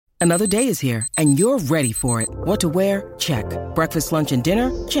Another day is here, and you're ready for it. What to wear? Check. Breakfast, lunch, and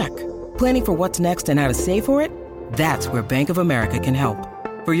dinner? Check. Planning for what's next and how to save for it? That's where Bank of America can help.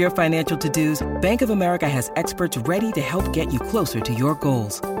 For your financial to-dos, Bank of America has experts ready to help get you closer to your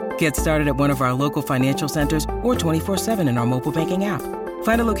goals. Get started at one of our local financial centers or 24/7 in our mobile banking app.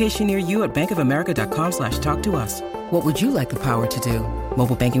 Find a location near you at bankofamerica.com/talktous. What would you like the power to do?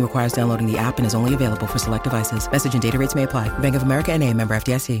 Mobile banking requires downloading the app and is only available for select devices. Message and data rates may apply. Bank of America N.A., member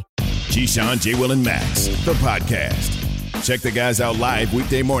FDIC. Keyshawn, J. Will, and Max, the podcast. Check the guys out live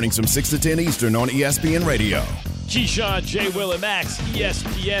weekday mornings from 6 to 10 Eastern on ESPN Radio. Keyshawn, J. Will, and Max,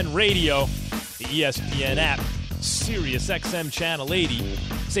 ESPN Radio, the ESPN app, Sirius XM Channel 80.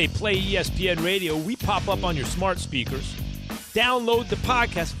 Say play ESPN Radio. We pop up on your smart speakers. Download the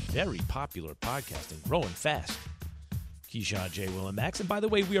podcast. Very popular podcasting, growing fast. Keyshawn, J. Will, and Max. And by the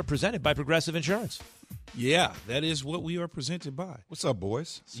way, we are presented by Progressive Insurance. Yeah, that is what we are presented by. What's up,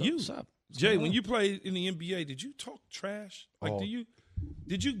 boys? What's up? Jay, when you played in the NBA, did you talk trash? Like,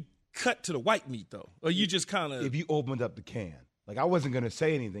 did you cut to the white meat, though? Or you just kind of – If you opened up the can. Like, I wasn't going to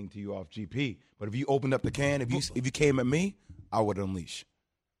say anything to you off GP, but if you opened up the can, if you came at me, I would unleash.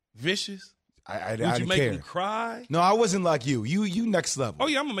 Vicious? I Would didn't you make care. him cry? No, I wasn't like you. You next level. Oh,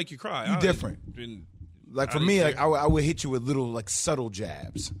 yeah, I'm going to make you cry. You different. Like, for me, like, I would hit you with little, like, subtle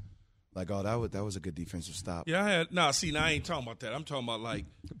jabs. Like, oh, that was a good defensive stop. Yeah, I ain't talking about that. I'm talking about, like,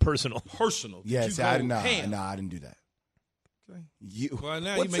 personal. Yeah, see, I didn't do that. Okay. Well,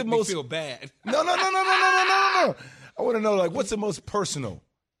 now you make me feel bad. No. I want to know, like, what's the most personal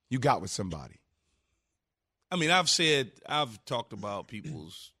you got with somebody? I mean, I've talked about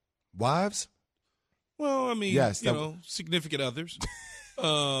people's wives. Well, I mean, yes, significant others.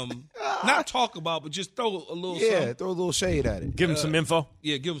 Not talk about, but just throw a little. Yeah, something. Throw a little shade at it. Give them some info.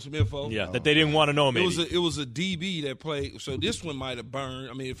 Yeah, give them some info. Yeah, that they didn't want to know. Maybe it was a DB that played. So this one might have burned.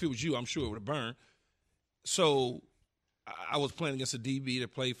 I mean, if it was you, I'm sure it would have burned. So I was playing against a DB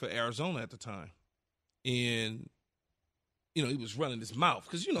that played for Arizona at the time, and he was running his mouth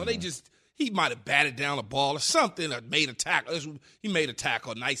because he might have batted down a ball or something or made a tackle. He made a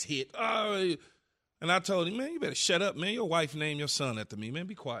tackle, a nice hit. And I told him, man, you better shut up, man. Your wife named your son after me, man.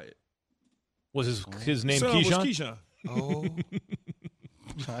 Be quiet. Was his name son Keyshawn? Was Keyshawn. Oh.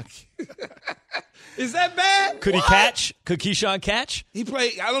 Is that bad? Could he catch? Could Keyshawn catch? He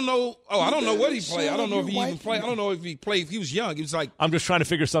played. I don't know. I don't know what he played. I don't know if he even played. I don't know if he played. He was young. He was like. I'm just trying to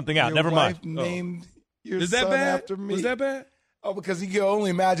figure something out. Never mind. Named your Is that son bad? after me. Was that bad? Oh, because you can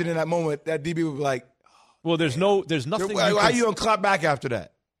only imagine in that moment that DB would be like. Well, there's nothing. How you gonna clap back after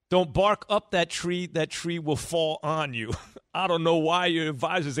that? Don't bark up that tree. That tree will fall on you. I don't know why your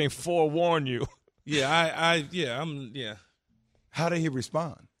advisors ain't forewarn you. Yeah, How did he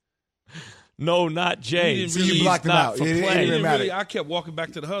respond? No, not Jay. So you blocked him out. I kept walking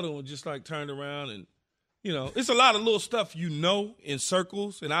back to the huddle and just like turned around and, it's a lot of little stuff in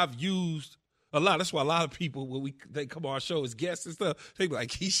circles, and I've used a lot. That's why a lot of people when they come on our show as guests and stuff, they be like,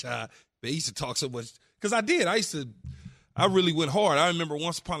 Keyshawn, they used to talk so much because I did. I really went hard. I remember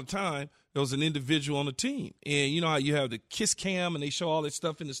once upon a time there was an individual on the team, and you know how you have the kiss cam and they show all that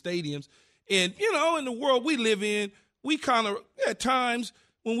stuff in the stadiums, and in the world we live in, we kind of at times.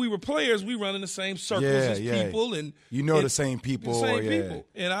 When we were players, we run in the same circles as people, and the same people. People.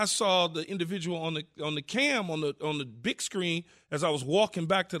 And I saw the individual on the cam on the big screen as I was walking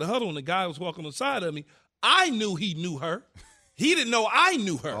back to the huddle, and the guy was walking on the side of me. I knew he knew her. He didn't know I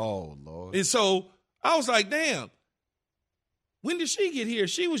knew her. Oh Lord! And so I was like, "Damn, when did she get here?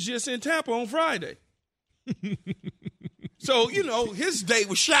 She was just in Tampa on Friday." So, his day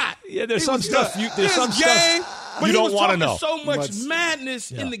was shot. Yeah, there's some stuff you don't want to know. So much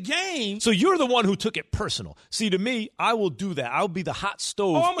madness in the game. So you're the one who took it personal. See, to me, I will do that. I'll be the hot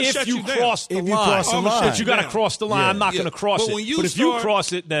stove if you cross the line. But you got to cross the line. Yeah. I'm not going to cross it. But if you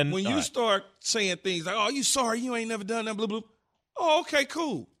cross it, then when you start saying things like, "Oh, you sorry, you ain't never done that," blah blah. Oh, okay,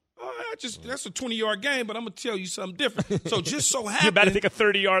 cool. That's a 20-yard game, but I'm going to tell you something different. So just so happened. You're about to take a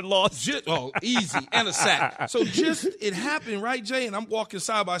 30-yard loss. Easy, and a sack. So it happened, right, Jay? And I'm walking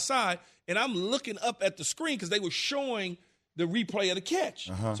side by side, and I'm looking up at the screen because they were showing the replay of the catch.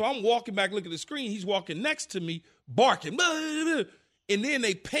 Uh-huh. So I'm walking back, looking at the screen. He's walking next to me, barking. Blah, blah, blah. And then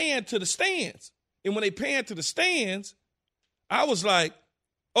they pan to the stands. And when they pan to the stands, I was like,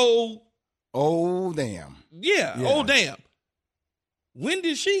 oh, damn. Yeah, oh, damn. When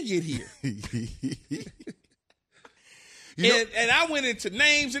did she get here? And I went into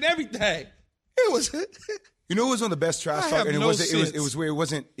names and everything. It was. It was one of the best trash talk, and it was where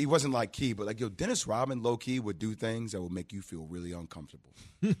he wasn't like Key, but like Dennis Rodman low key would do things that would make you feel really uncomfortable.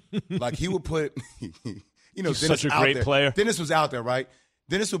 Like he would put, He's such a great player. Dennis was out there, right?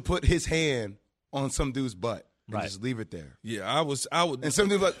 Dennis would put his hand on some dude's butt and Right. just leave it there. Yeah, I would. And some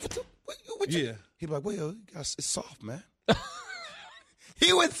dude like, what you? Yeah. He'd be like, well, it's soft, man.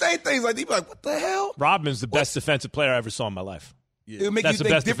 He would say things like, he'd be like, what the hell? Rodman's the best defensive player I ever saw in my life. It would make That's you the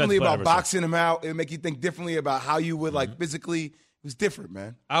think best differently defensive player about I've ever boxing him out. It would make you think differently about how you would, like, physically. It was different,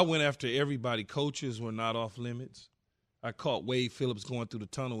 man. I went after everybody. Coaches were not off limits. I caught Wade Phillips going through the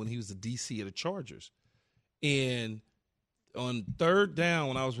tunnel when he was the DC of the Chargers. And on third down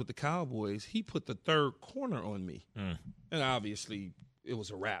when I was with the Cowboys, he put the third corner on me. And obviously it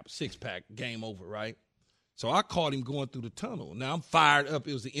was a wrap, 6-pack, game over, right? So I caught him going through the tunnel. Now I'm fired up.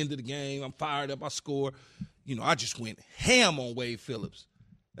 It was the end of the game. I'm fired up. I score. You know, I just went ham on Wade Phillips.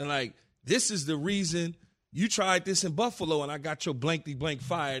 And, like, this is the reason you tried this in Buffalo and I got your blankety blank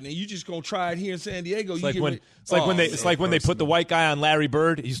fired. And you just going to try it here in San Diego. It's like when they put the white guy on Larry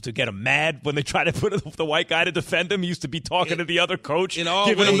Bird. He used to get him mad when they tried to put the white guy to defend him. He used to be talking to the other coach, giving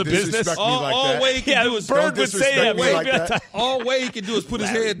him the business. All Wade can do is Bird would say that. All Wade he can do is put his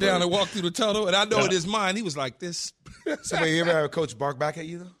head down and walk through the tunnel. And I know in his mind he was like this. Somebody ever have a coach bark back at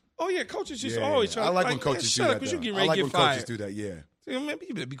you, though? Oh, yeah, coaches used to always try. I like when coaches do that. Because you get I ready like to when get fired. coaches do that, yeah. See, man,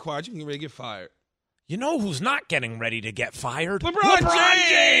 you better be quiet. You can get ready to get fired. You know who's not getting ready to get fired? LeBron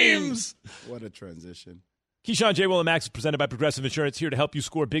James! What a transition. Keyshawn, J. Will, and Max is presented by Progressive Insurance, here to help you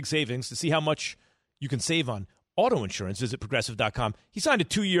score big savings. To see how much you can save on auto insurance, visit Progressive.com. He signed a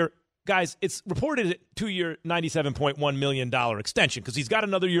 2-year, guys, it's reported a 2-year, $97.1 million extension because he's got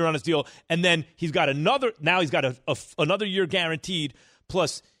another year on his deal, and then he's got another year guaranteed,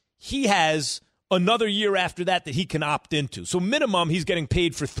 plus he has another year after that he can opt into. So minimum, he's getting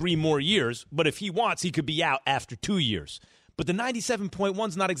paid for 3 more years, but if he wants, he could be out after 2 years. But the 97.1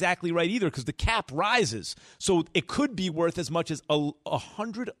 is not exactly right either because the cap rises. So it could be worth as much as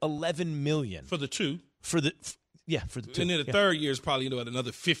 $111 million. For the two. For the two. And then the third year is probably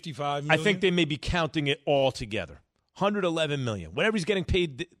another $55 million. I think they may be counting it all together. $111 million. Whatever he's getting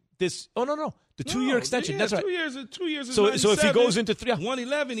paid this. Oh, no. The 2-year extension. Yeah, that's right. 2 years is so 97. So if he goes into 3.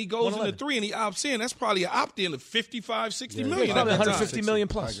 111, he goes 111. into 3 and he opts in. That's probably an opt-in of $55, $60 million. Yeah, probably at that time. 150 million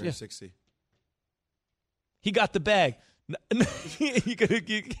plus. I agree, 60. He got the bag.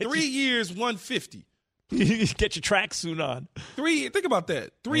 you 3 years, 150. You get your tracksuit on. Think about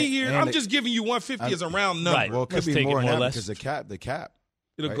that. 3 years. I'm just giving you 150 as a round number. Right. Well, it could Let's be take more it than more or that less. because the cap.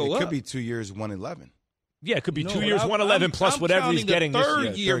 It'll Right? go It up. could be 2 years, 111. Yeah, it could be No, 2 years, I'm- 111 plus I'm whatever he's counting the getting this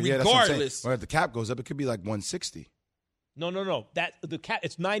third year. year. That's what I'm saying. Regardless. Well, if the cap goes up, it could be like 160. No. That the cap,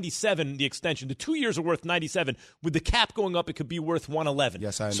 it's 97. The extension, the 2 years are worth 97. With the cap going up, it could be worth 111.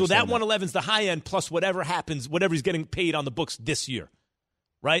 Yes, I So understand that that. 111 is the high end plus whatever happens, whatever he's getting paid on the books this year,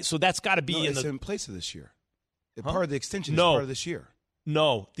 right? So that's got to be It's in place of this year. Huh? Part of the extension is No. part of this year.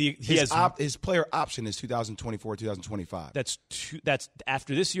 no. His player option is 2024, 2025. That's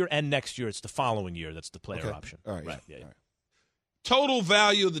after this year and next year. It's the following year. That's the player Okay. option. All right. Right. Yeah. All right. Total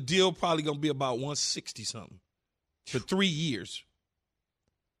value of the deal probably going to be about 160 something for 3 years,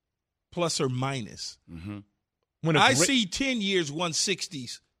 plus or minus. Mm-hmm. When I see 10 years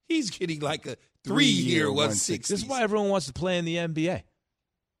 160s. He's getting like a 3-year 160. This is why everyone wants to play in the NBA.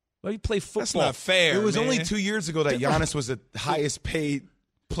 Well, you play football. That's not fair. It was man. only 2 years ago that Giannis was the highest paid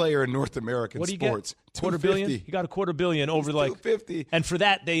player in North American What do you sports. get? $250 million? He got $250 million over like $250. And for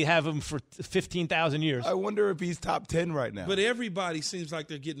that, they have him for 15,000 years. I wonder if he's top 10 right now. But everybody seems like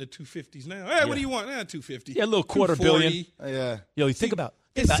they're getting the 250s now. Hey, what do you want? 250. Yeah, a little $250 million. Yeah. Yo, you think about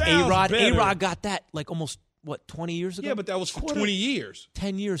sounds A-Rod. better. A-Rod got that like almost, 20 years ago? Yeah, but that was for 20 years.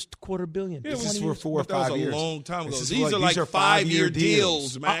 10 years, $250 million. Yeah, This is 20 for years. 4 or But that was 5 a years. long time ago. This is These are like 5-year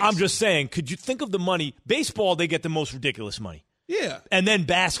deals, Max. I'm just saying, could you think of the money? Baseball, they get the most ridiculous money. Yeah. And then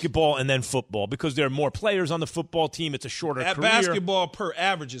basketball and then football because there are more players on the football team. It's a shorter At career. basketball per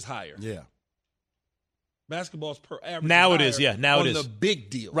average is higher. Yeah. Basketball's per average Now is it is, higher yeah, now it on is. the big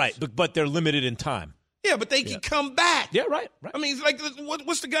deals. Right, but they're limited in time. Yeah, but they can come back. Yeah, right. I mean, it's like,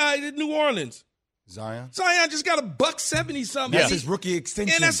 what's the guy in New Orleans? Zion. Zion just got $170 something. That's his rookie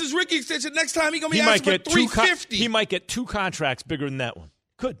extension. And that's his rookie extension. Next time he's going to He be might asking for get two. $350. He might get 2 contracts bigger than that one.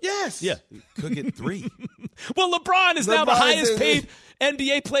 Could. Yes. Yeah. Could get 3. Well, LeBron is now the LeBron highest is- paid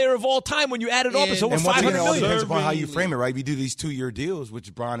NBA player of all time. When you add it up, it's over And once $500 again, it all million. depends upon how you Deservingly. frame it, right? If you do these 2-year deals,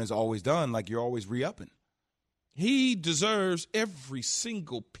 which Bron has always done, like you're always re-upping. He deserves every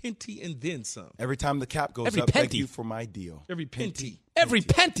single penny and then some. Every time the cap goes Every up, thank penty. you for my deal. Every penny. Every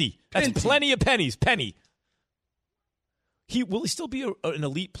penny. That's Penny. plenty of pennies. Penny. Will he still be an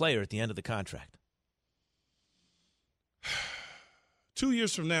elite player at the end of the contract? 2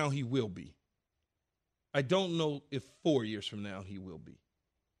 years from now, he will be. I don't know if 4 years from now he will be.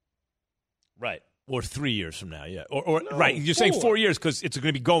 Right. Or 3 years from now, yeah. Or No, right, you're saying 4. 4 years because it's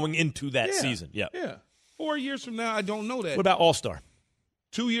going to be going into that season. Yeah. Yeah. 4 years from now, I don't know that. What about All-Star?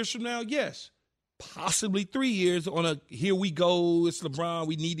 2 years from now, yes. Possibly 3 years on a here we go, it's LeBron,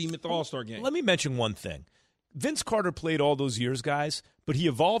 we need him at the All-Star game. Let me mention one thing. Vince Carter played all those years, guys, but he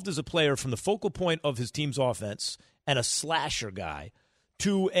evolved as a player from the focal point of his team's offense and a slasher guy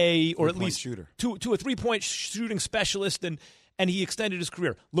to a three-point shooting specialist, and he extended his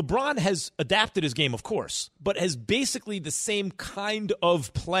career. LeBron has adapted his game, of course, but has basically the same kind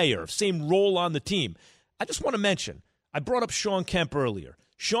of player, same role on the team. I just want to mention, I brought up Shawn Kemp earlier.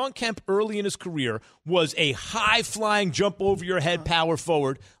 Shawn Kemp early in his career was a high-flying, jump-over-your-head power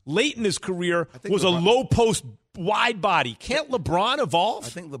forward. Late in his career was a low-post wide body. Can't LeBron evolve? I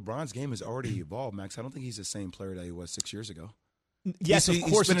think LeBron's game has already evolved, Max. I don't think he's the same player that he was 6 years ago. Yes, of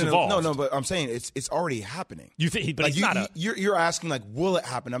course it's evolved. No, but I'm saying it's already happening. You think, but like you're asking like, will it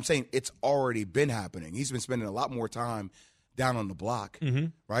happen? I'm saying it's already been happening. He's been spending a lot more time down on the block,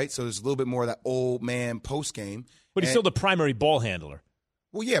 right? So there's a little bit more of that old man post game. But he's still the primary ball handler.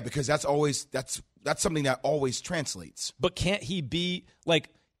 Well, yeah, because that's something that always translates. But can't he be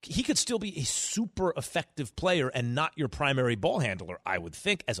like? He could still be a super effective player and not your primary ball handler, I would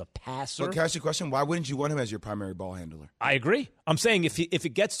think, as a passer. But can I ask you a question? Why wouldn't you want him as your primary ball handler? I agree. I'm saying if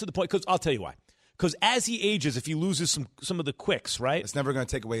it gets to the point, because I'll tell you why. Because as he ages, if he loses some of the quicks, right? It's never going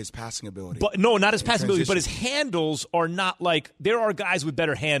to take away his passing ability. But no, not his passing ability, but his handles are not like – there are guys with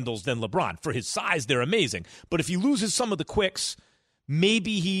better handles than LeBron. For his size, they're amazing. But if he loses some of the quicks,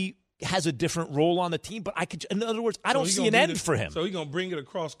 maybe he – has a different role on the team, but in other words, I don't see an end for him. So he's going to bring it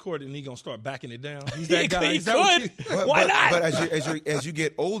across court and he's going to start backing it down. He's that guy. He could. Why not? But as you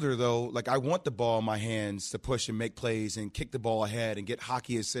get older, though, like I want the ball in my hands to push and make plays and kick the ball ahead and get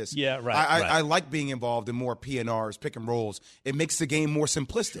hockey assists. Yeah, right. I like being involved in more PNRs, pick and rolls. It makes the game more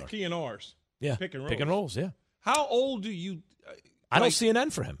simplistic. PNRs. Yeah. Pick and rolls. Pick and rolls, yeah. How old do you I don't see an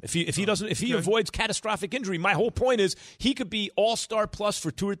end for him. If he avoids catastrophic injury, my whole point is he could be all-star plus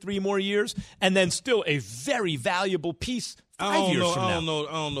for 2 or 3 more years and then still a very valuable piece 5 years from now.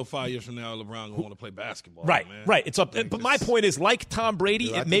 I don't know 5 years from now LeBron going to want to play basketball. Right, man. Right. It's up. But my point is, like Tom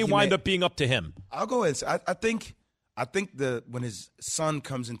Brady, it may wind up being up to him. I'll go ahead and say, I think when his son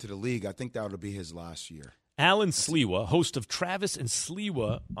comes into the league, I think that would be his last year. Alan Sliwa, host of Travis and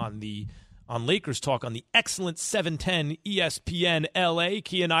Sliwa on Lakers Talk on the excellent 710 ESPN LA.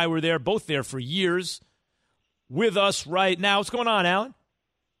 Key and I were there, both there for years, with us right now. What's going on, Alan?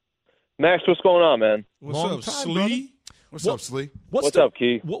 Max, what's going on, man? What's up, Slee? What's up, Slee? What's up,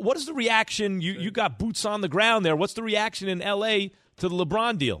 Key? What is the reaction? You got boots on the ground there. What's the reaction in LA to the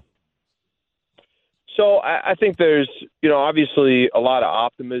LeBron deal? So I think there's, obviously a lot of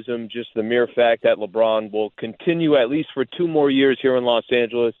optimism, just the mere fact that LeBron will continue at least for 2 more years here in Los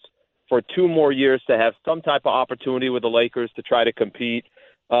Angeles, for 2 more years to have some type of opportunity with the Lakers to try to compete.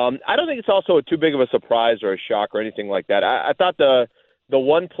 I don't think it's also too big of a surprise or a shock or anything like that. I thought the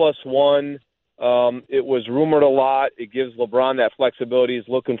 1+1, it was rumored a lot. It gives LeBron that flexibility he's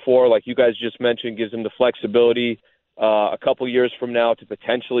looking for, like you guys just mentioned, gives him the flexibility a couple years from now to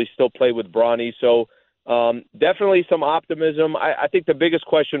potentially still play with Bronny. So definitely some optimism. I think the biggest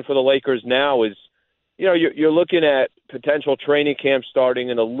question for the Lakers now is, you're looking at potential training camp starting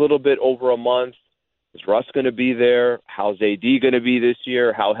in a little bit over a month. Is Russ going to be there? How's AD going to be this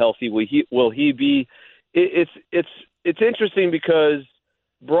year? How healthy will he be? It's interesting because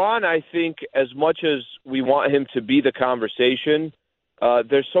Bron, I think, as much as we want him to be the conversation,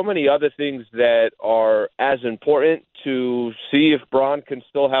 there's so many other things that are as important to see if Bron can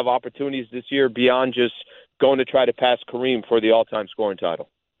still have opportunities this year beyond just going to try to pass Kareem for the all-time scoring title.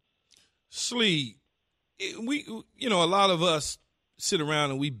 Slee, a lot of us sit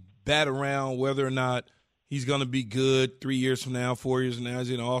around and we bat around whether or not he's going to be good 3 years from now, 4 years from now, is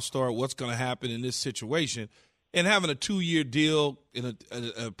he an all-star, what's going to happen in this situation. And having a 2-year deal and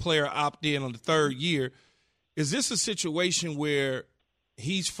a player opt in on the 3rd year, is this a situation where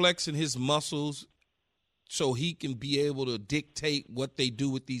he's flexing his muscles so he can be able to dictate what they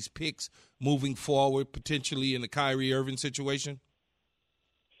do with these picks moving forward, potentially in the Kyrie Irving situation?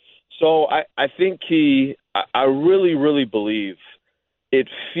 So I think I really, really believe it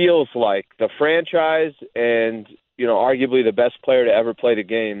feels like the franchise and, arguably the best player to ever play the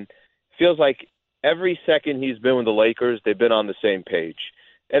game feels like every second he's been with the Lakers, they've been on the same page.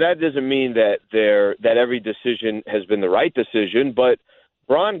 And that doesn't mean that every decision has been the right decision, but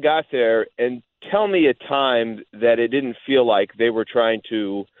Bron got there, and tell me a time that it didn't feel like they were trying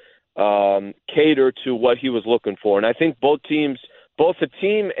to cater to what he was looking for. And I think both the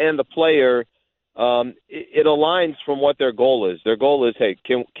team and the player it aligns from what their goal is. Their goal is, hey,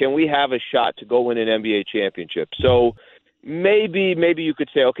 can we have a shot to go win an NBA championship? So maybe you could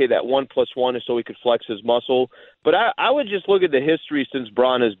say, okay, that 1+1 is so he could flex his muscle. But I would just look at the history since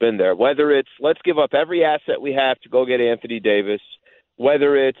Bron has been there, whether it's let's give up every asset we have to go get Anthony Davis,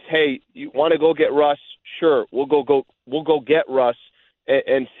 whether it's, hey, you want to go get Russ? Sure, we'll go get Russ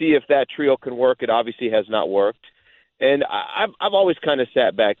and see if that trio can work. It obviously has not worked. And I've always kind of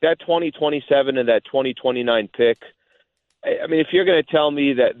sat back. That 2027 and that 2029 pick, I mean, if you're going to tell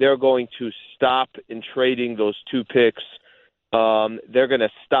me that they're going to stop in trading those two picks, they're going to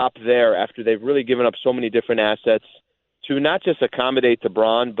stop there after they've really given up so many different assets to not just accommodate to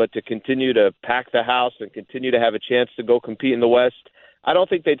Bron, but to continue to pack the house and continue to have a chance to go compete in the West, I don't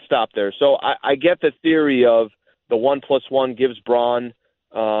think they'd stop there. So I get the theory of the 1+1 gives Bron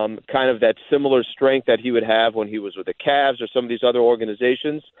kind of that similar strength that he would have when he was with the Cavs or some of these other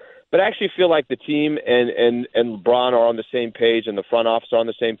organizations. But I actually feel like the team and LeBron are on the same page and the front office are on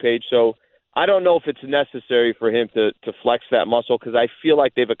the same page. So I don't know if it's necessary for him to flex that muscle because I feel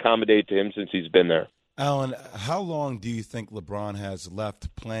like they've accommodated to him since he's been there. Alan, how long do you think LeBron has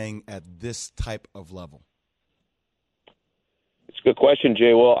left playing at this type of level? It's a good question,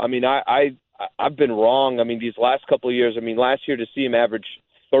 Jay. Well, I mean, I've been wrong. I mean, these last couple of years, I mean, last year to see him average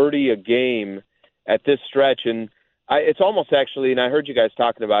 30 a game at this stretch, and it's almost actually, and I heard you guys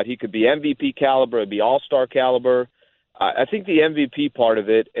talking about he could be MVP caliber, it'd be all-star caliber. I think the MVP part of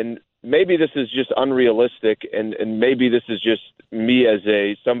it, and maybe this is just unrealistic, and maybe this is just me as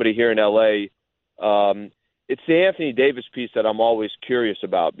somebody here in L.A., it's the Anthony Davis piece that I'm always curious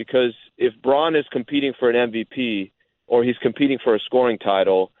about, because if Bron is competing for an MVP or he's competing for a scoring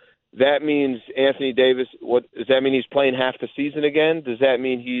title, that means Anthony Davis, does that mean he's playing half the season again? Does that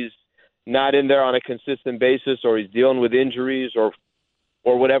mean he's not in there on a consistent basis, or he's dealing with injuries or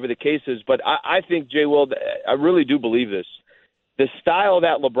whatever the case is? But I think, Jay Will, I really do believe this. The style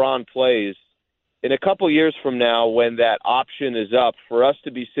that LeBron plays, in a couple years from now when that option is up, for us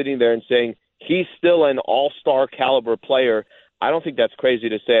to be sitting there and saying he's still an all-star caliber player, I don't think that's crazy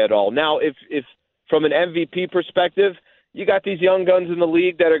to say at all. Now, if from an MVP perspective, you got these young guns in the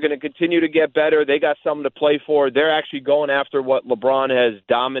league that are going to continue to get better. They got something to play for. They're actually going after what LeBron has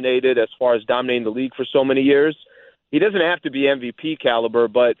dominated as far as dominating the league for so many years. He doesn't have to be MVP caliber,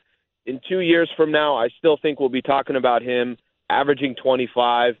 but in 2 years from now, I still think we'll be talking about him averaging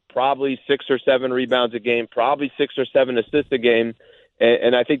 25, probably 6 or 7 rebounds a game, probably 6 or 7 assists a game.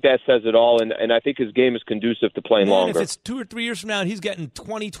 And I think that says it all, and I think his game is conducive to playing longer. If it's 2 or 3 years from now and he's getting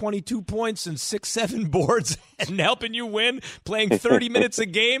 20, 22 points and 6, 7 boards and helping you win, playing 30 minutes a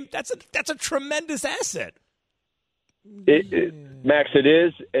game, that's a tremendous asset. Max, it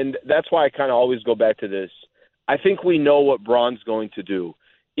is, and that's why I kind of always go back to this. I think we know what Bron's going to do.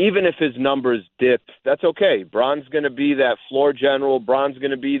 Even if his numbers dip, that's okay. Bron's going to be that floor general. Bron's going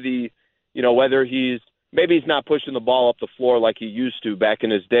to be whether maybe he's not pushing the ball up the floor like he used to back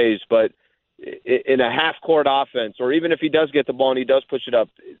in his days, but in a half-court offense, or even if he does get the ball and he does push it up,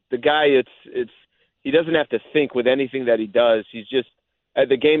 the guy, he doesn't have to think with anything that he does. He's just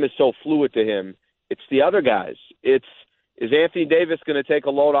the game is so fluid to him. It's the other guys. Is Anthony Davis going to take a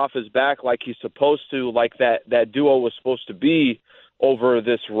load off his back like he's supposed to, like that duo was supposed to be over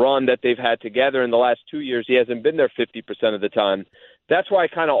this run that they've had together in the last 2 years? He hasn't been there 50% of the time. That's why I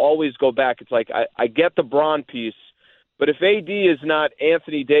kind of always go back. It's like I get the Bron piece, but if AD is not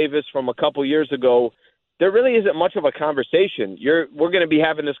Anthony Davis from a couple years ago, there really isn't much of a conversation. We're going to be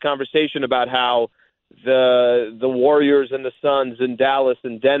having this conversation about how the Warriors and the Suns and Dallas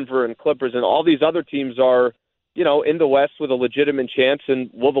and Denver and Clippers and all these other teams are, in the West with a legitimate chance. And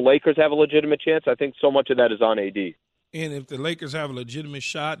will the Lakers have a legitimate chance? I think so much of that is on AD. And if the Lakers have a legitimate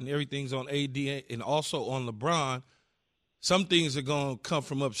shot and everything's on AD and also on LeBron, some things are going to come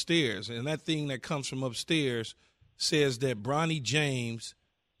from upstairs. And that thing that comes from upstairs says that Bronny James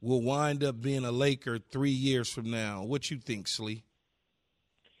will wind up being a Laker 3 years from now. What you think, Slee?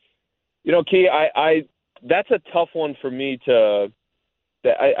 Key, that's a tough one for me to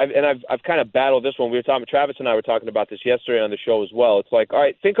I've kind of battled this one. We were talking, Travis and I were talking about this yesterday on the show as well. It's like, all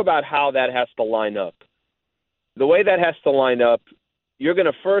right, think about how that has to line up. The way that has to line up, you're going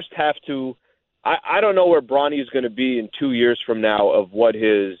to first have to I don't know where Bronny is going to be in 2 years from now of what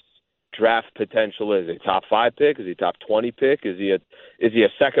his draft potential is. Is he a top 5 pick? Is he a top 20 pick? Is he a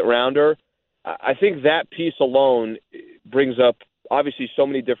second rounder? I think that piece alone brings up obviously so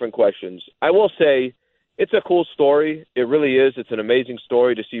many different questions. I will say it's a cool story. It really is. It's an amazing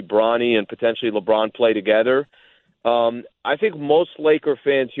story to see Bronny and potentially LeBron play together. I think most Laker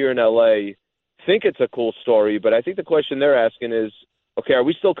fans here in L.A. think it's a cool story, but I think the question they're asking is, Okay, are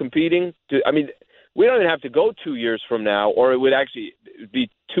we still competing? We don't even have to go 2 years from now, or it would actually be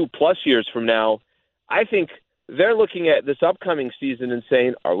 2+ years from now. I think they're looking at this upcoming season and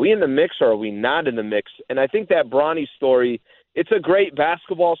saying, are we in the mix or are we not in the mix? And I think that Bronny story, it's a great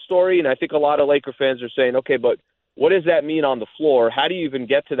basketball story, and I think a lot of Laker fans are saying, okay, but what does that mean on the floor? How do you even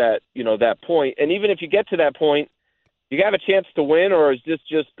get to that, that point? And even if you get to that point, you have a chance to win, or is this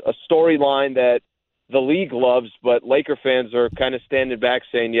just a storyline that the league loves, but Laker fans are kind of standing back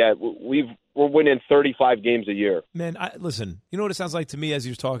saying, yeah, we're winning 35 games a year? Man, listen, you know what it sounds like to me as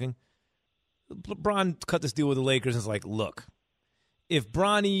he was talking? LeBron cut this deal with the Lakers and is like, look,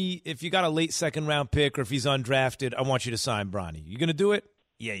 if you got a late second-round pick or if he's undrafted, I want you to sign Bronny. You going to do it?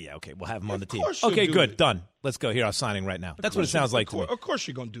 Yeah, okay, we'll have him on the team. Okay, good, done. Let's go. Here, I'm signing right now. That's what it sounds like to me. Of course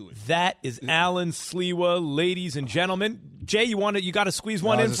you're going to do it. That is Alan Sliwa, ladies and gentlemen. Jay, you got to squeeze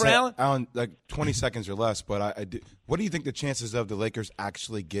one in for Alan? Alan, like 20 seconds or less, but I do. What do you think the chances of the Lakers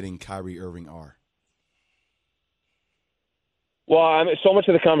actually getting Kyrie Irving are? Well, so much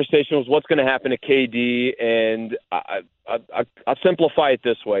of the conversation was what's going to happen to KD, and I'll simplify it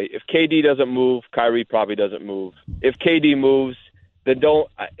this way. If KD doesn't move, Kyrie probably doesn't move. If KD moves, then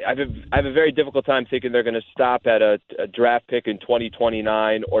I have a very difficult time thinking they're going to stop at a draft pick in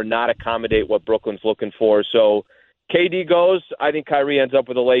 2029 or not accommodate what Brooklyn's looking for. So KD goes, I think Kyrie ends up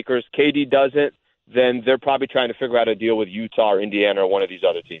with the Lakers. KD doesn't, then they're probably trying to figure out a deal with Utah or Indiana or one of these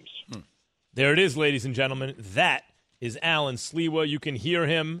other teams. There it is, ladies and gentlemen. That is Alan Sliwa. You can hear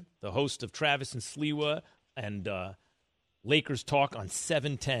him, the host of Travis and Sliwa and Lakers Talk on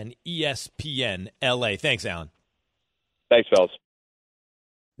 710 ESPN LA. Thanks, Alan. Thanks, fellas.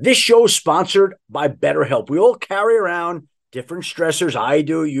 This show is sponsored by BetterHelp. We all carry around different stressors. I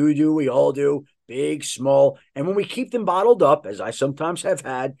do, you do, we all do, big, small. And when we keep them bottled up, as I sometimes have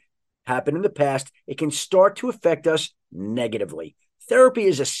had happen in the past, it can start to affect us negatively. Therapy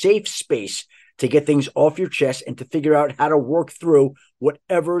is a safe space to get things off your chest and to figure out how to work through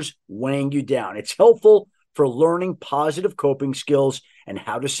whatever's weighing you down. It's helpful for learning positive coping skills and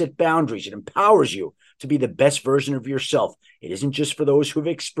how to set boundaries. It empowers you to be the best version of yourself. It isn't just for those who've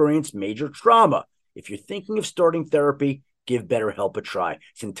experienced major trauma. If you're thinking of starting therapy, give BetterHelp a try.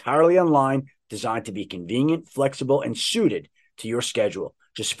 It's entirely online, designed to be convenient, flexible, and suited to your schedule.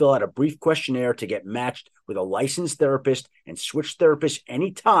 Just fill out a brief questionnaire to get matched with a licensed therapist and switch therapists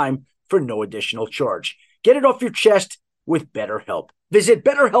anytime for no additional charge. Get it off your chest with BetterHelp. Visit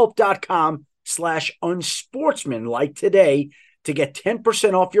BetterHelp.com/unsportsmanlike today to get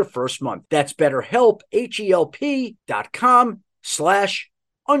 10% off your first month. That's BetterHelp,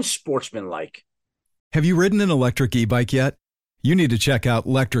 HELP.com/unsportsmanlike. Have you ridden an electric e-bike yet? You need to check out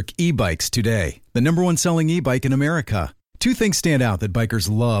Lectric E-Bikes today, the #1 selling e-bike in America. Two things stand out that bikers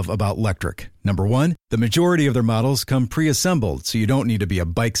love about Lectric. Number one, the majority of their models come pre-assembled, so you don't need to be a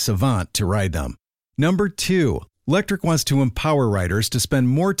bike savant to ride them. Number two, Lectric wants to empower riders to spend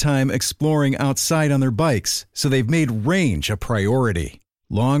more time exploring outside on their bikes, so they've made range a priority.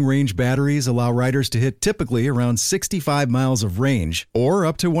 Long-range batteries allow riders to hit typically around 65 miles of range, or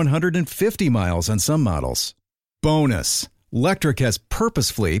up to 150 miles on some models. Bonus, Lectric has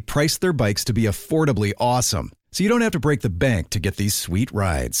purposefully priced their bikes to be affordably awesome, so you don't have to break the bank to get these sweet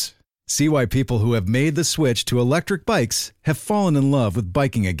rides. See why people who have made the switch to electric bikes have fallen in love with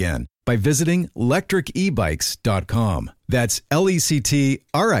biking again by visiting lectricebikes.com. That's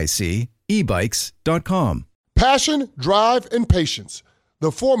LECTRIC ebikes.com. Passion, drive, and patience.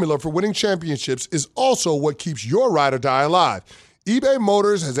 The formula for winning championships is also what keeps your ride or die alive. eBay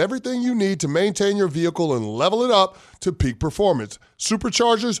Motors has everything you need to maintain your vehicle and level it up to peak performance.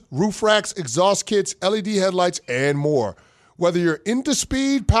 Superchargers, roof racks, exhaust kits, LED headlights, and more. Whether you're into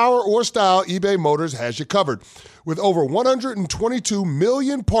speed, power, or style, eBay Motors has you covered. With over 122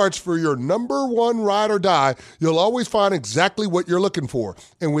 million parts for your number one ride or die, you'll always find exactly what you're looking for.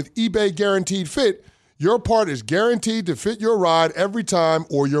 And with eBay Guaranteed Fit, your part is guaranteed to fit your ride every time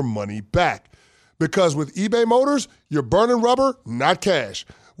or your money back. Because with eBay Motors, you're burning rubber, not cash.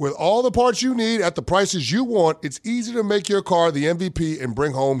 With all the parts you need at the prices you want, it's easy to make your car the MVP and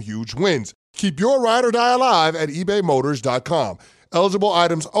bring home huge wins. Keep your ride or die alive at ebaymotors.com. Eligible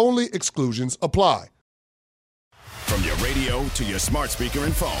items only. Exclusions apply. From your radio to your smart speaker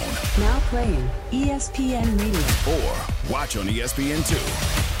and phone. Now playing ESPN Radio. Or watch on ESPN2.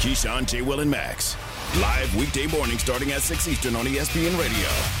 Keyshawn, J. Will, and Max. Live weekday morning starting at 6 Eastern on ESPN Radio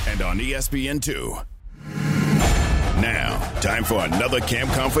and on ESPN2. Now, time for another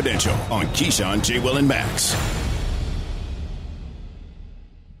Camp Confidential on Keyshawn, J. Will, and Max.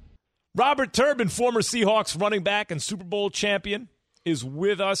 Robert Turbin, former Seahawks running back and Super Bowl champion, is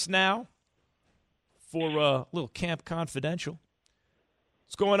with us now for a little Camp Confidential.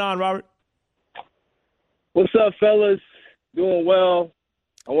 What's going on, Robert? What's up, fellas? Doing well.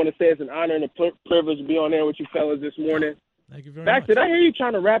 I want to say it's an honor and a privilege to be on there with you fellas this morning. Thank you very much. Max, did I hear you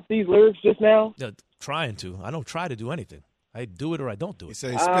trying to rap these lyrics just now? Trying to. I don't try to do anything. I do it or I don't do it. He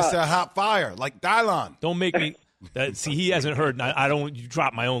said he spits that hot fire like Dylon. Don't make me. See, he hasn't heard. I don't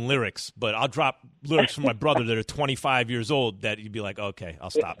drop my own lyrics, but I'll drop lyrics from my brother that are 25 years old that you'd be like, okay, I'll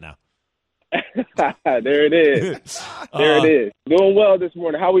stop now. There it is. There it is. Doing well this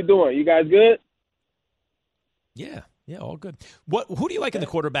morning. How we doing? You guys good? Yeah, all good. Who do you like in the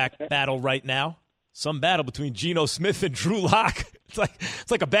quarterback battle right now? Some battle between Geno Smith and Drew Lock. It's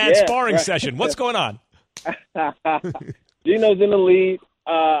like a bad sparring session. What's going on? Geno's in the lead.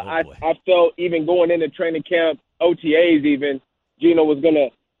 I felt even going into training camp, OTAs even, Geno was going to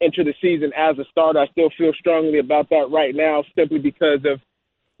enter the season as a starter. I still feel strongly about that right now simply because of,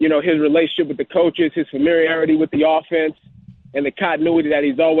 his relationship with the coaches, his familiarity with the offense, and the continuity that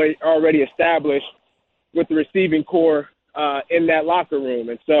he's already established with the receiving core in that locker room.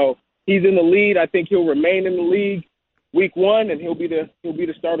 And so he's in the lead. I think he'll remain in the league week one, and he'll be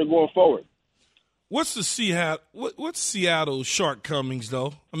the starter going forward. What's Seattle's shortcomings,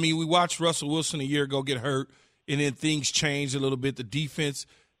 though? I mean, we watched Russell Wilson a year ago get hurt, and then things changed a little bit. The defense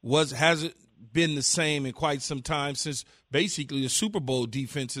hasn't been the same in quite some time since basically the Super Bowl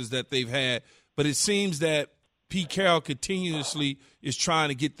defenses that they've had. But it seems that Pete Carroll continuously is trying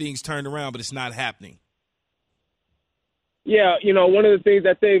to get things turned around, but it's not happening. Yeah, one of the things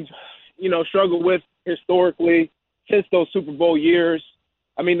that they've, struggled with historically since those Super Bowl years,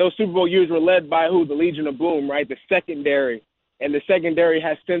 those Super Bowl years were led by the Legion of Boom, right? The secondary. And the secondary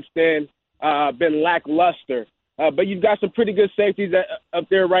has since then been lackluster. But you've got some pretty good safeties up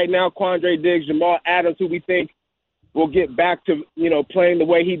there right now. Quandre Diggs, Jamal Adams, who we think will get back to, playing the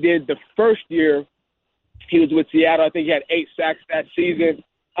way he did the first year he was with Seattle. I think he had 8 sacks that season.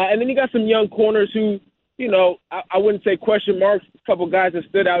 And then you got some young corners who, I wouldn't say question marks. A couple guys that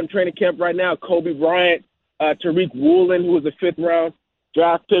stood out in training camp right now. Kobe Bryant, Tariq Woolen, who was a 5th-round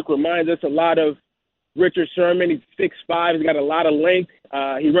draft pick, reminds us a lot of Richard Sherman. He's 6'5". He's got a lot of length.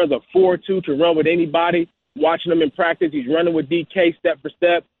 He runs a 4.2 to run with anybody. Watching him in practice, he's running with DK step for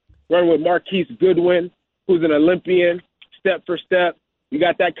step, running with Marquise Goodwin, who's an Olympian, step for step. You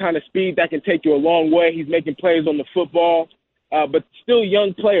got that kind of speed that can take you a long way. He's making plays on the football, but still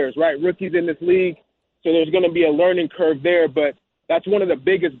young players, right? Rookies in this league. So there's going to be a learning curve there, but that's one of the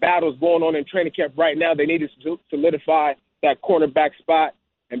biggest battles going on in training camp right now. They need to solidify that cornerback spot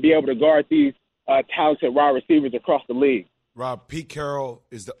and be able to guard these talented wide receivers across the league. Rob, Pete Carroll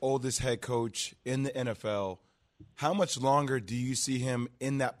is the oldest head coach in the NFL. How much longer do you see him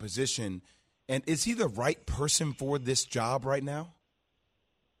in that position? And is he the right person for this job right now?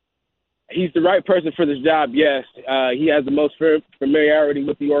 He's the right person for this job, yes. He has the most familiarity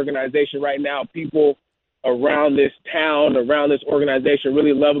with the organization right now. People around this town, around this organization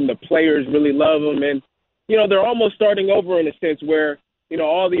really love him. The players really love him. And, they're almost starting over in a sense where,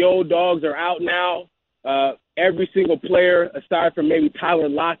 all the old dogs are out now. Every single player, aside from maybe Tyler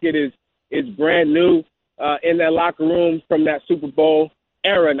Lockett, is brand new in that locker room from that Super Bowl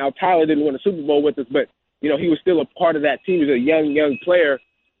era. Now, Tyler didn't win a Super Bowl with us, but, he was still a part of that team. He was a young player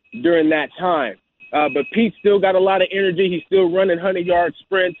during that time. But Pete still got a lot of energy. He's still running 100-yard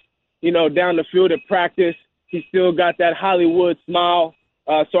sprints, down the field at practice. He's still got that Hollywood smile.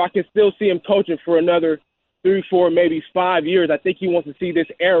 So I can still see him coaching for another 3, 4, maybe 5 years. I think he wants to see this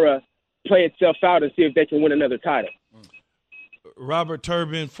era play itself out and see if they can win another title. Robert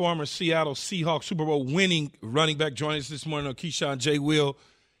Turbin, former Seattle Seahawks Super Bowl winning running back, joining us this morning on Keyshawn, J. Will,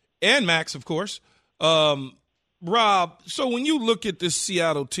 and Max, of course. Rob, so when you look at this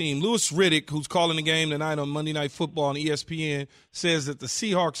Seattle team, Louis Riddick, who's calling the game tonight on Monday Night Football on ESPN, says that the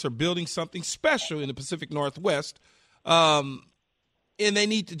Seahawks are building something special in the Pacific Northwest, and they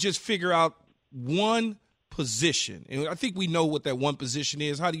need to just figure out one position. And I think we know what that one position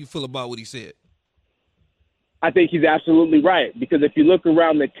is. How do you feel about what he said? I think he's absolutely right, because if you look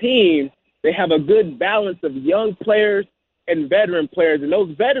around the team, they have a good balance of young players and veteran players, and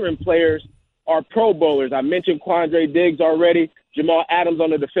those veteran players are Pro Bowlers. I mentioned Quandre Diggs already, Jamal Adams on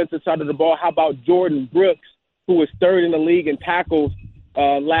the defensive side of the ball. How about Jordan Brooks, who was 3rd in the league in tackles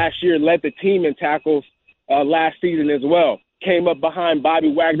last year, led the team in tackles last season as well. Came up behind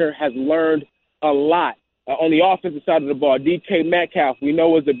Bobby Wagner, has learned a lot. On the offensive side of the ball, DK Metcalf, we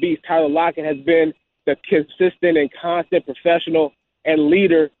know is a beast. Tyler Lockett has been the consistent and constant professional and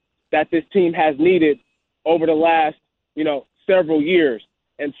leader that this team has needed over the last, several years.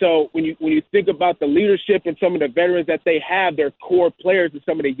 And so when you think about the leadership and some of the veterans that they have, their core players and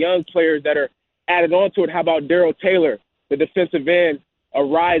some of the young players that are added on to it, how about Darrell Taylor, the defensive end a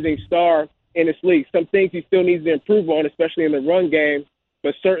rising star in this league. Some things he still needs to improve on, especially in the run game,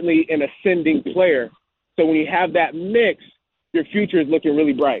 but certainly an ascending player. So when you have that mix, your future is looking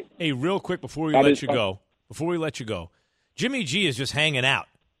really bright. Hey, real quick before we let you go, Jimmy G is just hanging out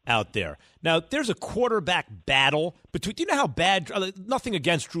there. Now, there's a quarterback battle between – do you know how bad – nothing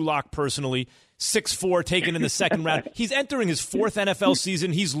against Drew Lock personally, 6'4", taken in the second round. He's entering his fourth NFL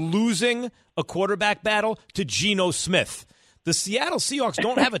season. He's losing a quarterback battle to Geno Smith. The Seattle Seahawks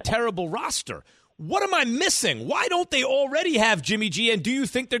don't have a terrible roster. What am I missing? Why don't they already have Jimmy G, and do you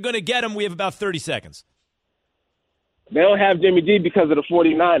think they're going to get him? We have about 30 seconds. They don't have Jimmy G because of the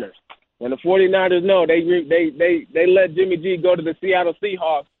 49ers. And the 49ers know they let Jimmy G go to the Seattle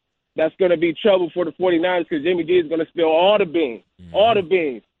Seahawks. That's going to be trouble for the 49ers because Jimmy G is going to spill all the beans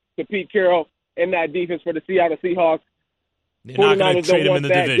to Pete Carroll in that defense for the Seattle Seahawks. You're not going to trade him in the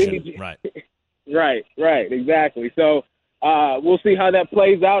division. Right, exactly. So we'll see how that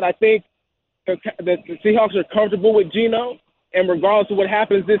plays out. I think the Seahawks are comfortable with Geno, and regardless of what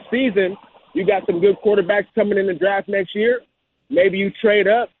happens this season, you got some good quarterbacks coming in the draft next year. Maybe you trade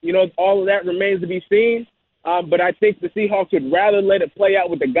up. All of that remains to be seen. But I think the Seahawks would rather let it play out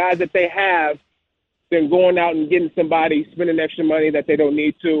with the guys that they have than going out and getting somebody, spending extra money that they don't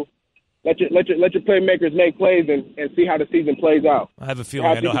need to. Let your playmakers make plays and see how the season plays out. I have a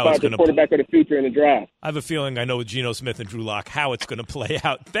feeling I know how it's going to play. Quarterback of the future in the draft. I have a feeling I know with Geno Smith and Drew Lock how it's going to play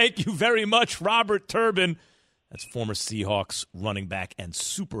out. Thank you very much, Robert Turbin. That's former Seahawks running back and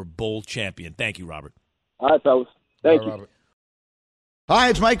Super Bowl champion. Thank you, Robert. All right, fellas. Thank you. Robert. Hi,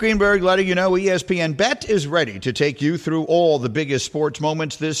 it's Mike Greenberg letting you know ESPN Bet is ready to take you through all the biggest sports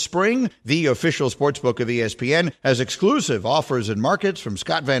moments this spring. The official sportsbook of ESPN has exclusive offers and markets from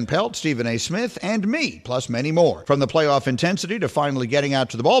Scott Van Pelt, Stephen A. Smith, and me, plus many more. From the playoff intensity to finally getting out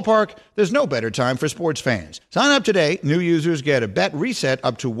to the ballpark, there's no better time for sports fans. Sign up today. New users get a bet reset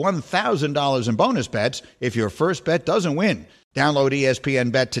up to $1,000 in bonus bets if your first bet doesn't win. Download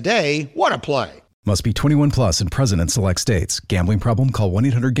ESPN Bet today. What a play. Must be 21 plus and present in select states. Gambling problem? Call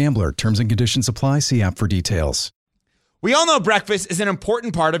 1-800-GAMBLER. Terms and conditions apply. See app for details. We all know breakfast is an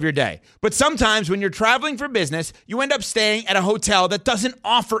important part of your day. But sometimes when you're traveling for business, you end up staying at a hotel that doesn't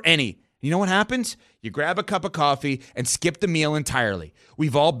offer any. You know what happens? You grab a cup of coffee and skip the meal entirely.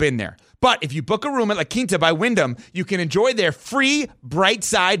 We've all been there. But if you book a room at La Quinta by Wyndham, you can enjoy their free Bright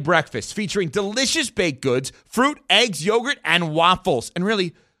Side breakfast featuring delicious baked goods, fruit, eggs, yogurt, and waffles. And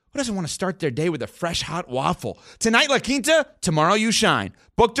really, who doesn't want to start their day with a fresh, hot waffle? Tonight, La Quinta, tomorrow you shine.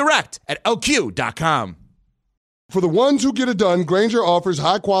 Book direct at LQ.com. For the ones who get it done, Grainger offers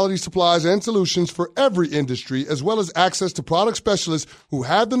high-quality supplies and solutions for every industry, as well as access to product specialists who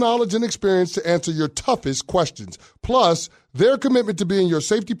have the knowledge and experience to answer your toughest questions. Plus, their commitment to being your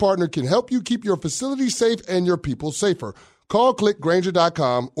safety partner can help you keep your facility safe and your people safer. Call, click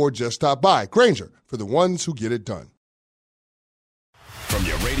Grainger.com, or just stop by. Grainger, for the ones who get it done. From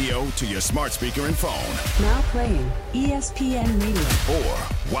your radio to your smart speaker and phone. Now playing ESPN Radio.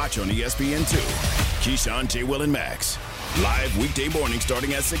 Or watch on ESPN2. Keyshawn, J. Will, and Max. Live weekday morning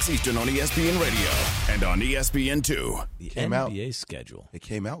starting at 6 Eastern on ESPN Radio and on ESPN2. The NBA schedule. It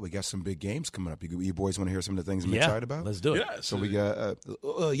came out. We got some big games coming up. You boys want to hear some of the things I'm excited about? Let's do it. Yeah, So we got,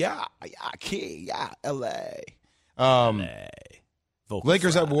 L.A.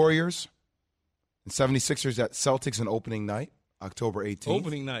 Lakers at Warriors. And 76ers at Celtics on opening night. October 18th.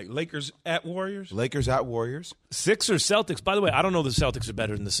 Opening night. Lakers at Warriors? Lakers at Warriors. Sixers, Celtics. By the way, I don't know the Celtics are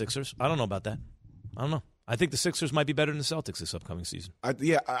better than the Sixers. I don't know about that. I don't know. I think the Sixers might be better than the Celtics this upcoming season. I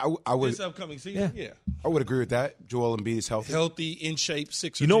would. This upcoming season? Yeah. I would agree with that. Joel Embiid is healthy. Healthy, in shape,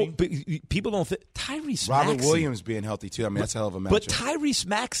 Sixers team. People don't think. Tyrese Robert Maxey. Williams being healthy, too. I mean, that's a hell of a matchup. But Tyrese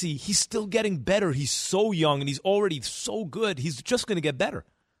Maxey, he's still getting better. He's so young, and he's already so good. He's just going to get better.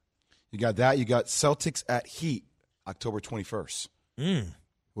 You got that. You got Celtics at Heat, October 21st.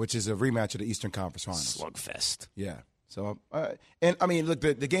 Which is a rematch of the Eastern Conference Finals. Slugfest. Yeah. So, and I mean, look,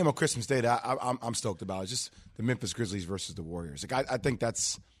 the game on Christmas Day that I'm stoked about is just the Memphis Grizzlies versus the Warriors. Like, I think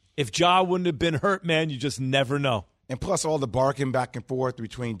that's. If Ja wouldn't have been hurt, man, you just never know. And plus all the barking back and forth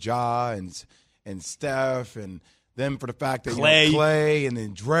between Ja and Steph, and them for the fact that Clay and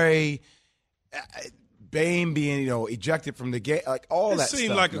then Dre, Bane being ejected from the game, like all that stuff. It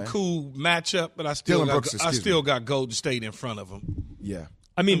seemed like a cool matchup, but I still got Golden State in front of them. Yeah.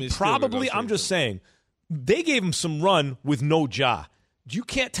 I mean probably, I'm just saying, they gave him some run with no Ja. You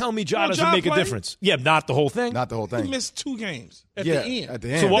can't tell me Ja doesn't make a difference. Yeah, not the whole thing. Not the whole thing. He missed 2 games at the end. At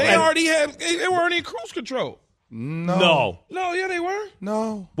the end. So they were already in cruise control. No, yeah, they were.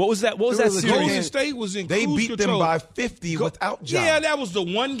 No. What was that? What was that series? Golden State was in They cruise beat control. them by 50 without Ja. Yeah, that was the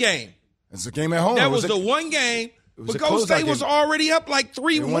one game. It's a game at home. That was the one game was but Golden State was already up like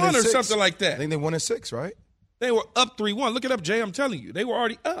 3-1 or something like that. I think they won in 6, right? They were up 3-1. Look it up, Jay. I'm telling you. They were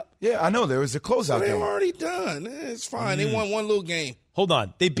already up. Yeah, I know. There was a closeout They game. were already done. It's fine. They won one little game. Hold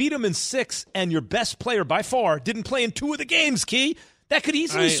on. They beat them in 6, and your best player by far didn't play in 2 of the games, Key. That could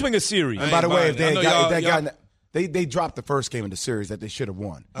easily swing a series. And by the way, if they dropped the first game in the series that they should have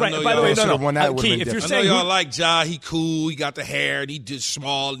won. Right. By the way, no. Won that, Key, if you're I saying know y'all like Ja, he cool, he got the hair, and he just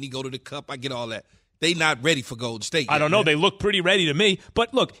small, and he go to the cup. I get all that. They not ready for Golden State yet, I don't know. They look pretty ready to me.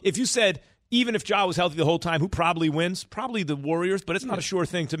 But look, if you said even if Ja was healthy the whole time, who probably wins? Probably the Warriors, but it's not a sure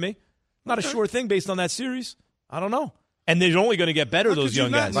thing to me. Not a sure thing based on that series. I don't know. And they're only going to get better, those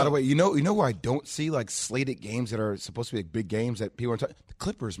young guys. By the way, you know where I don't see like slated games that are supposed to be like big games that people are talking? The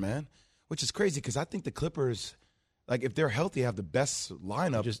Clippers, man. Which is crazy because I think the Clippers, like if they're healthy, have the best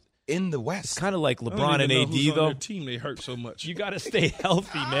lineup in the West. It's kind of like LeBron and AD, who's though. on their team, they hurt so much. You got to stay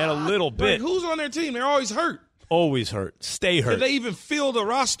healthy, man, a little bit. Like, who's on their team? They're always hurt. Always hurt. Stay hurt. Did they even fill the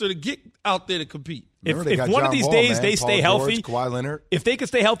roster to get out there to compete? If one of these days they stay healthy, Kawhi Leonard, if they could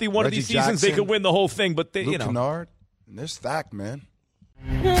stay healthy one of these seasons, they could win the whole thing. But they, Luke Kennard, and they're stacked, man.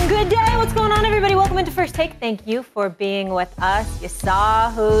 Good day. What's going on, everybody? Welcome into First Take. Thank you for being with us. You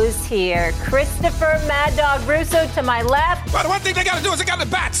saw who's here. Christopher Mad Dog Russo to my left. But the one thing they got to do is they got the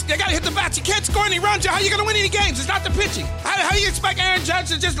bats. They got to hit the bats. You can't score any runs. How are you going to win any games? It's not the pitching. How do you expect Aaron Judge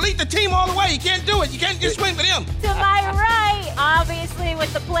to just lead the team all the way? You can't do it. You can't just swing for them. To my right, obviously,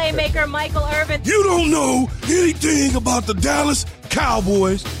 with the playmaker, Michael Irvin. You don't know anything about the Dallas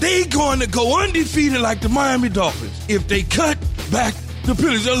Cowboys. They going to go undefeated like the Miami Dolphins if they cut back the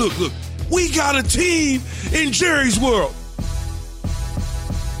penalties. Now look, we got a team in Jerry's world.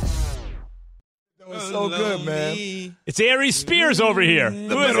 That was so good, man. It's Aries Spears over here.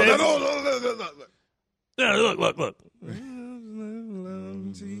 Who is it? Look.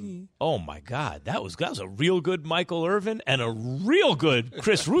 Oh, my God. That was a real good Michael Irvin and a real good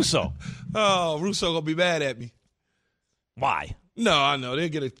Chris Russo. Oh, Russo going to be mad at me. Why? No, I know. They'll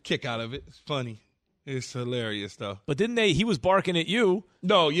get a kick out of it. It's funny. It's hilarious, though. But didn't they? He was barking at you.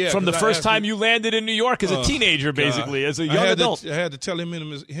 No, yeah. From the first time you landed in New York as a teenager, basically, as a young adult. I had to tell him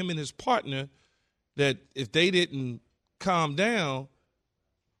and his partner that if they didn't calm down,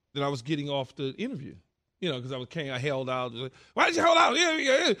 that I was getting off the interview. You know, because I held out. Why did you hold out?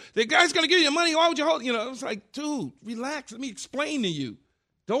 Yeah. The guy's going to give you money. Why would you hold? You know, I was like, dude, relax. Let me explain to you.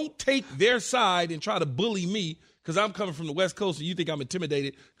 Don't take their side and try to bully me. Because I'm coming from the West Coast and you think I'm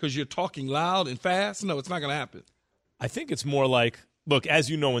intimidated because you're talking loud and fast? No, it's not going to happen. I think it's more like, look, as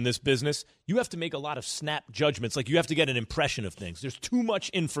you know in this business, you have to make a lot of snap judgments. Like you have to get an impression of things. There's too much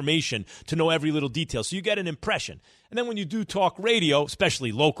information to know every little detail. So you get an impression. And then when you do talk radio,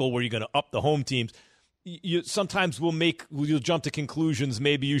 especially local where you're going to up the home teams, you sometimes you'll jump to conclusions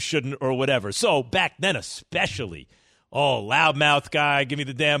maybe you shouldn't or whatever. So back then especially, loudmouth guy, give me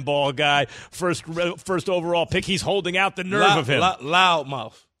the damn ball guy, first overall pick. He's holding out the nerve of him.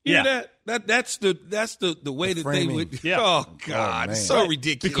 Loudmouth. You Yeah. hear that? That's the way that framing. they would. Yeah. Oh God, it's so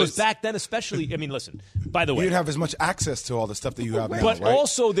ridiculous. Because back then, especially, I mean, listen. By the way, You didn't have as much access to all the stuff that you have now, but right?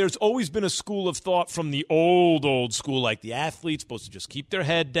 also, there's always been a school of thought from the old school, like the athlete's supposed to just keep their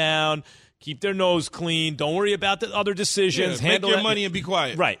head down, keep their nose clean, don't worry about the other decisions. Make handle your that. money and be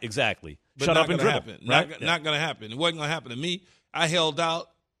quiet. Right, exactly. But Shut not up and gonna dribble. happen. Right? Not going to happen. It wasn't going to happen to me. I held out.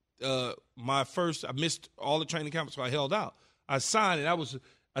 I missed all the training camps, so I held out. I signed, and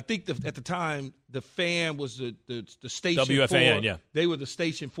I think at the time, the fan was the station WFAN, yeah. They were the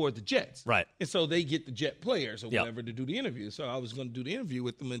station for the Jets. Right. And so they get the Jet players or Yep. whatever to do the interview. So I was going to do the interview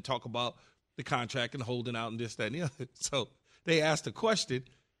with them and talk about the contract and holding out and this, that, and the other. So they asked a question,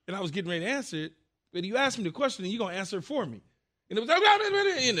 and I was getting ready to answer it. But you asked me the question, and you're going to answer it for me. And it was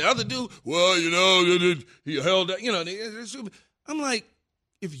and the other dude, well, he held out. I'm like,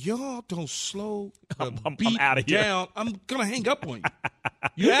 if y'all don't slow the beat outta here. down, I'm going to hang up on you.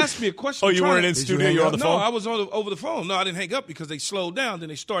 You asked me a question. Oh, you weren't in studio, you were on the phone? No, I was over the phone. No, I didn't hang up because they slowed down. Then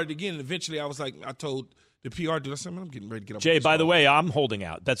they started again, and eventually I told the PR dude, I said, man, I'm getting ready to get up. Jay, by the way, I'm holding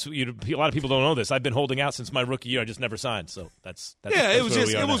out. That's a lot of people don't know this. I've been holding out since my rookie year. I just never signed. So that's it was where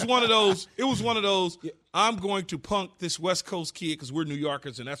we are now. one of those. It was one of those. I'm going to punk this West Coast kid because we're New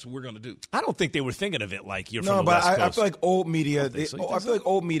Yorkers and that's what we're going to do. I don't think they were thinking of it like you're No, from the but West Coast. I feel like old media. so. I feel like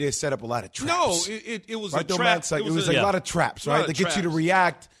old media set up a lot of traps. No, it was right, a though, trap. Max? Like, it was like a lot of traps, right? They get you to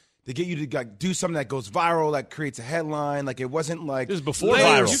react. They get you to like, do something that goes viral, that creates a headline. Like it wasn't like This is before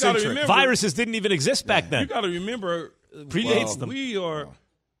Layers, viral. you gotta remember- Viruses didn't even exist back then. You got to remember, Predates them. We are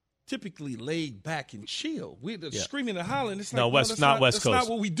typically laid back and chill. We're screaming and hollering. It's like, No, West that's Coast. That's not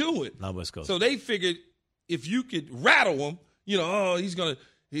what we doing. Not West Coast. So they figured if you could rattle him, he's gonna.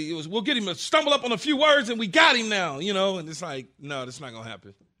 we'll get him to stumble up on a few words and we got him now, and it's like, no, that's not going to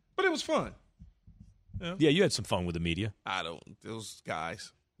happen. But it was fun. Yeah, you had some fun with the media. Those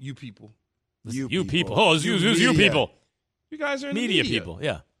guys, you people. You people. Oh, it's you people. You guys are in media the media. People,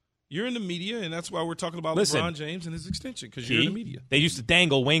 yeah. You're in the media, and that's why we're talking about LeBron James and his extension, because you're in the media. They used to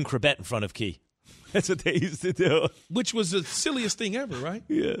dangle Wayne Corbett in front of Key. That's what they used to do. Which was the silliest thing ever, right?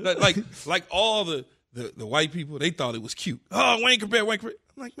 Yeah. Like all the white people, they thought it was cute. Oh, Wayne Corbett. I'm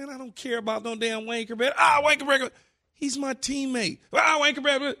like, man, I don't care about no damn Wayne Corbett. Wayne Corbett. He's my teammate. Wayne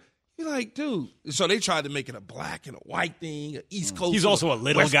Corbett. You're like, dude. So they tried to make it a black and a white thing, an East Coast. He's also a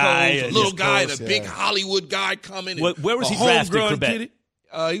little West guy. Coast, a little guy, and a big Hollywood guy coming. Where was he drafted, Corbett?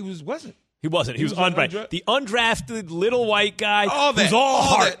 He wasn't. He wasn't. He was undrafted. The undrafted little white guy who's all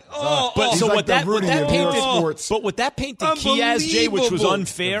heart. But what that painted Key as, Jay, which was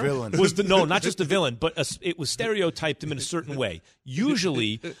unfair, was not just the villain, but it was stereotyped him in a certain way.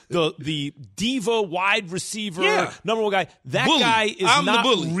 Usually, the diva wide receiver, number one guy, that bully. Guy is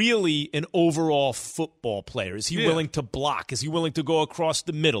not really an overall football player. Is he willing to block? Is he willing to go across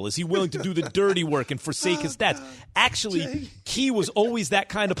the middle? Is he willing to do the dirty work and forsake his stats? Actually, Key was always that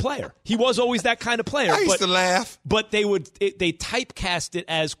kind of player. He was always that kind of player. I used to laugh. But they typecast it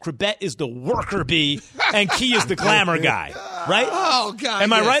as Corbett is the worker bee and Key is the glamour guy, right? Oh, God.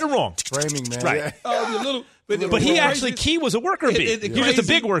 Am I right or wrong? Framing, man. Right. Oh, but he actually, Key was a worker bee. He was just a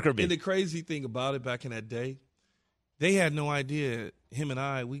big worker bee. And the crazy thing about it back in that day, they had no idea. Him and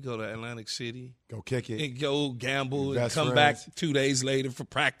I, we go to Atlantic City. Go kick it. And go gamble and come back 2 days later for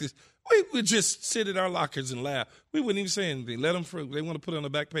practice. We would just sit at our lockers and laugh. We wouldn't even say anything. Let them they want to put it on the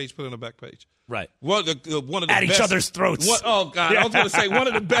back page, put it on the back page. Right. One of the at best, each other's throats. Oh, God. I was going to say one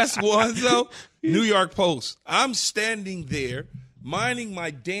of the best ones, though, New York Post. I'm standing there, minding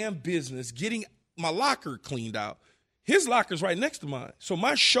my damn business, getting my locker cleaned out. His locker's right next to mine. So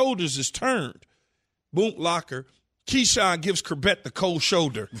my shoulders is turned. Boom, locker. Keyshawn gives Corbett the cold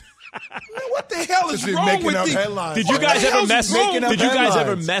shoulder. Man, what the hell is wrong with these? Did you guys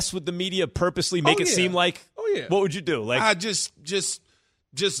ever mess with the media purposely, make it seem like? Oh yeah. What would you do? Like I just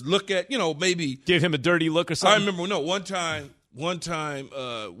look at, maybe give him a dirty look or something. I remember one time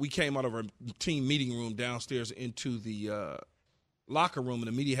we came out of our team meeting room downstairs into the locker room, and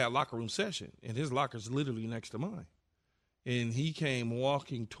the media had locker room session, and his locker's literally next to mine. And he came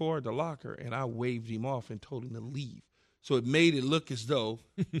walking toward the locker, and I waved him off and told him to leave. So it made it look as though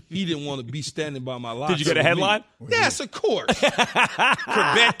he didn't want to be standing by my locker. Did you get a headline? Yes, of course.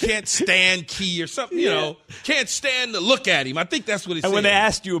 Corbett can't stand Key or something, can't stand to look at him. I think that's what it said. And when they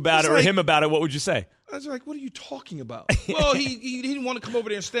asked you about it or him about it, what would you say? I was like, what are you talking about? Well, he didn't want to come over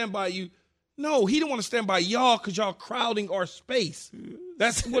there and stand by you. No, he didn't want to stand by y'all because y'all crowding our space.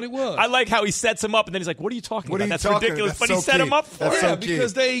 That's what it was. I like how he sets him up, and then he's like, what are you talking about? That's ridiculous. But he set him up for it. Yeah,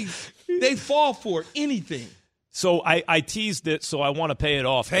 because they fall for anything. So I teased it, so I want to pay it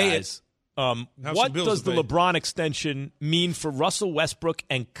off, guys. What does the LeBron extension mean for Russell Westbrook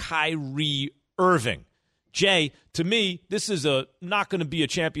and Kyrie Irving? Jay, to me, this is not going to be a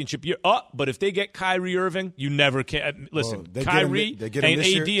championship year. But if they get Kyrie Irving, you never can. Listen, Kyrie and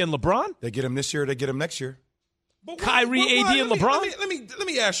AD and LeBron? They get him this year, they get him next year. Kyrie, AD, and LeBron? Let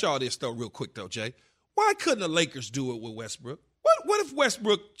me ask y'all this, though, real quick, though, Jay. Why couldn't the Lakers do it with Westbrook? What if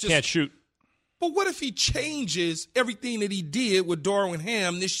Westbrook just can't shoot? But what if he changes everything that he did with Darvin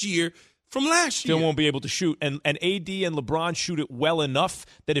Ham this year from last year? Still won't be able to shoot. And AD and LeBron shoot it well enough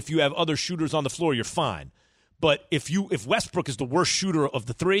that if you have other shooters on the floor, you're fine. But if Westbrook is the worst shooter of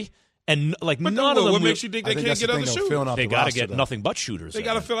the three, and none of them, what makes you think they can't get other shooters? They got to get nothing but shooters. They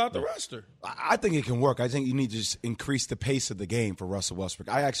got to fill out the roster. I think it can work. I think you need to just increase the pace of the game for Russell Westbrook.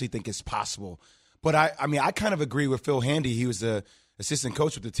 I actually think it's possible. But I kind of agree with Phil Handy. He was the assistant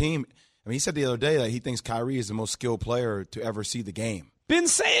coach with the team. He said the other day that he thinks Kyrie is the most skilled player to ever see the game. Been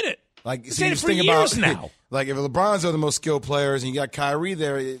saying it. Like, been saying it for years now. Like, if LeBron's are the most skilled players and you got Kyrie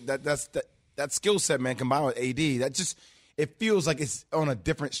there, that skill set, man, combined with AD, that just it feels like it's on a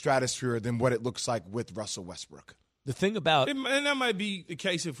different stratosphere than what it looks like with Russell Westbrook. The thing about and that might be the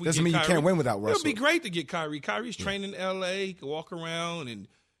case if we doesn't get mean Kyrie. You can't win without Russell. It would be great to get Kyrie. Kyrie's training in L.A., he can walk around and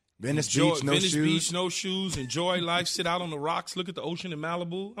Venice Beach, no shoes, enjoy life, sit out on the rocks, look at the ocean in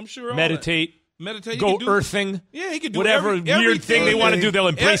Malibu. I'm sure meditate, go earthing. Yeah, he could do whatever weird thing they want to do. They'll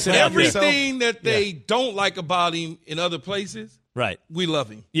embrace it. Everything that they don't like about him in other places. Right, we love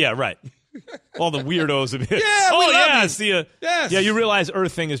him. Yeah, right. All the weirdos of it. Yeah, we love you. Yeah, you realize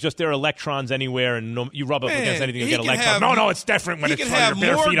Earthing is just there are electrons anywhere, and you rub up against anything, you get electrons. No, it's different when it's on your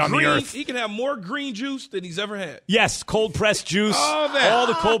bare feet on the earth. He can have more green juice than he's ever had. Yes, cold-pressed juice. All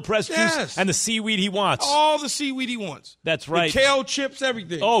the cold-pressed juice and the seaweed he wants. All the seaweed he wants. That's right. The kale chips,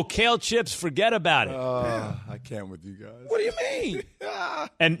 everything. Oh, kale chips, forget about it. I can't with you guys. What do you mean?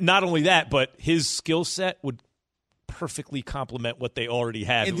 And not only that, but his skill set would perfectly complement what they already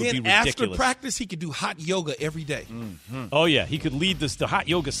have. And it would then be ridiculous. after practice, he could do hot yoga every day. Mm-hmm. Oh, yeah. He could lead the hot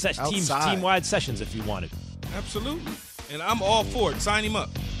yoga team-wide sessions if he wanted. Absolutely. And I'm all for it. Sign him up.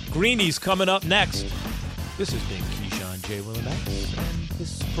 Greenies coming up next. This has been Keyshawn, J. Will, and Max. And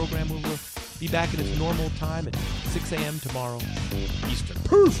this program will be back at its normal time at 6 a.m. tomorrow Eastern.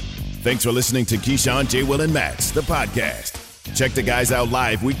 Poof! Thanks for listening to Keyshawn, J. Will, and Max, the podcast. Check the guys out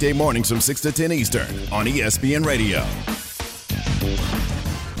live weekday mornings from 6 to 10 Eastern on ESPN Radio.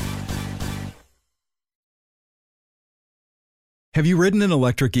 Have you ridden an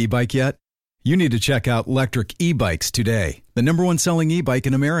electric e-bike yet? You need to check out Lectric E-Bikes today, the #1 selling e-bike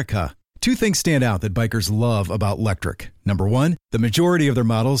in America. Two things stand out that bikers love about Lectric. Number one, the majority of their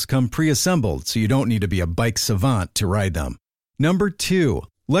models come pre-assembled, so you don't need to be a bike savant to ride them. Number two,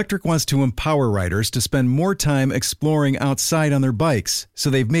 Lectric wants to empower riders to spend more time exploring outside on their bikes, so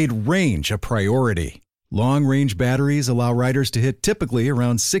they've made range a priority. Long-range batteries allow riders to hit typically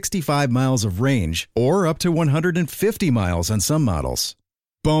around 65 miles of range, or up to 150 miles on some models.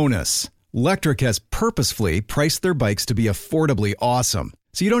 Bonus, Lectric has purposefully priced their bikes to be affordably awesome,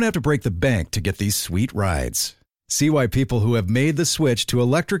 so you don't have to break the bank to get these sweet rides. See why people who have made the switch to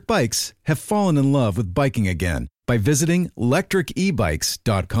electric bikes have fallen in love with biking again by visiting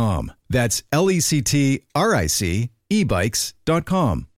lectricebikes.com. That's LECTRIC ebikes.com.